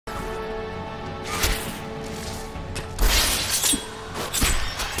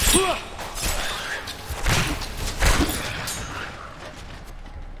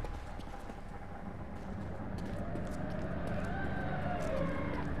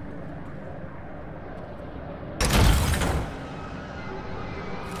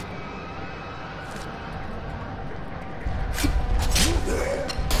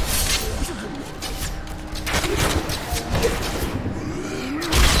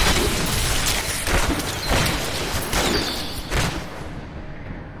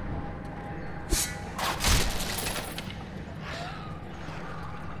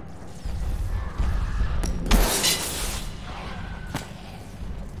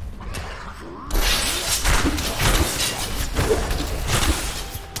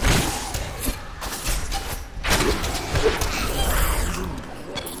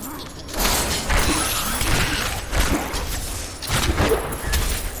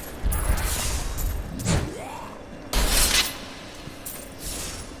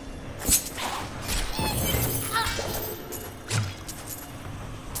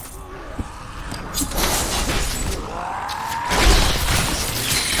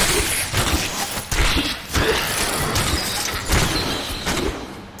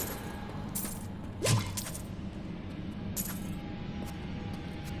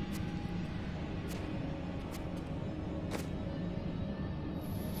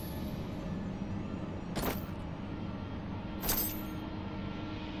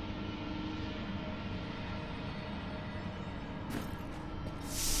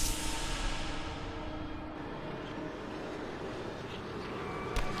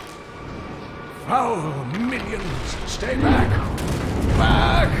Foul minions, stay back!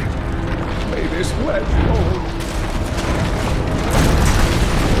 Back! May this pledge hold.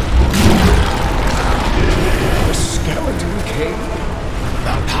 The skeleton king?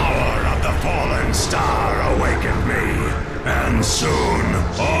 The power of the fallen star awakened me, and soon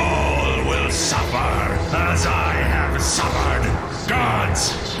all will suffer as I have suffered.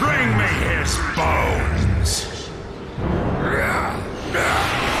 Gods, bring me his bones!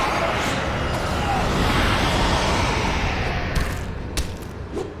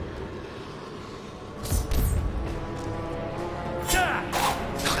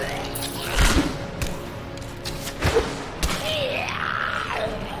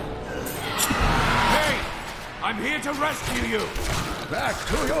 I'm here to rescue you! Back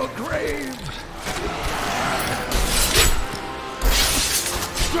to your graves!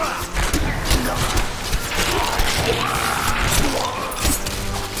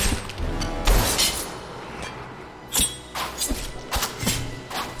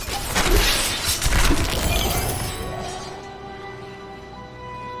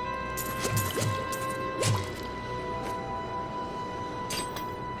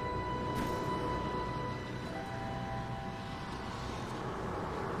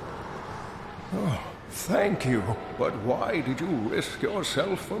 Oh, thank you. But why did you risk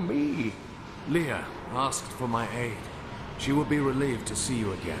yourself for me? Leah asked for my aid. She will be relieved to see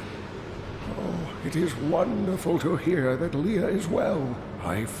you again. Oh, it is wonderful to hear that Leah is well.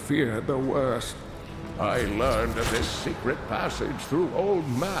 I feared the worst. I learned of this secret passage through old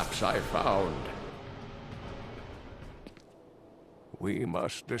maps I found. We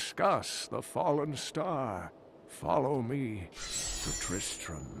must discuss the fallen star. Follow me to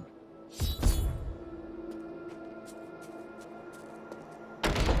Tristram.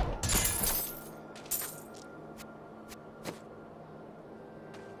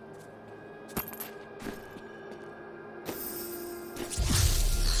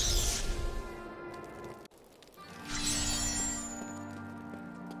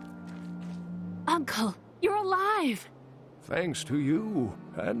 Uncle, you're alive! Thanks to you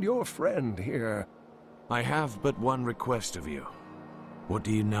and your friend here. I have but one request of you. What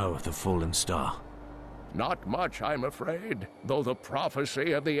do you know of the fallen star? Not much, I'm afraid, though the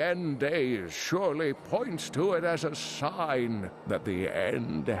prophecy of the end days surely points to it as a sign that the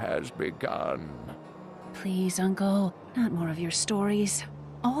end has begun. Please, Uncle, not more of your stories.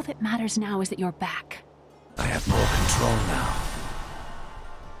 All that matters now is that you're back. I have more control now.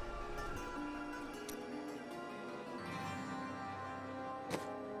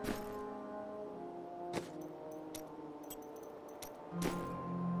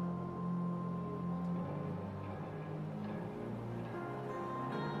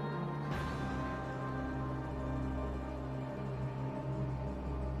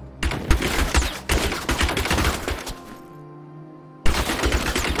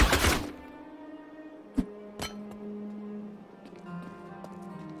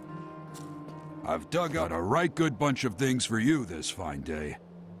 I've dug out a right good bunch of things for you this fine day.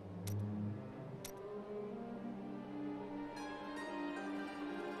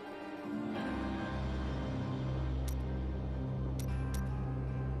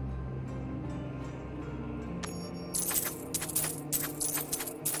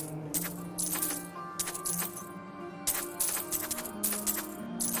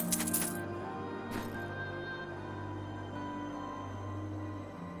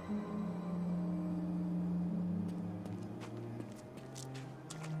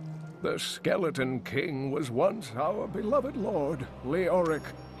 The Skeleton King was once our beloved lord, Leoric.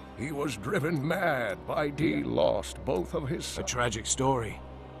 He was driven mad by D. Lost both of his A sons. tragic story.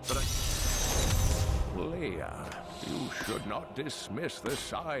 But Leah, you should not dismiss the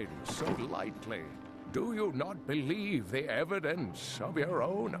signs so lightly. Do you not believe the evidence of your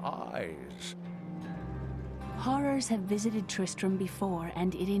own eyes? Horrors have visited Tristram before,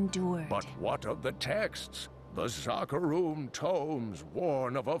 and it endured. But what of the texts? The Zakharum tomes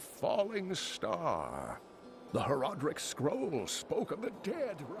warn of a falling star. The Herodric scroll spoke of the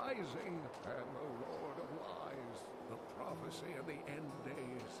dead rising, and the Lord of Lies, the prophecy of the end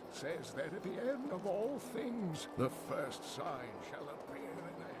days, says that at the end of all things, the first sign shall appear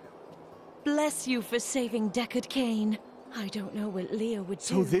in the heavens. Bless you for saving Deckard Cain. I don't know what Leah would do.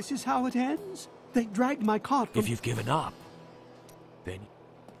 So this is how it ends? They dragged my cart from... if you've given up, then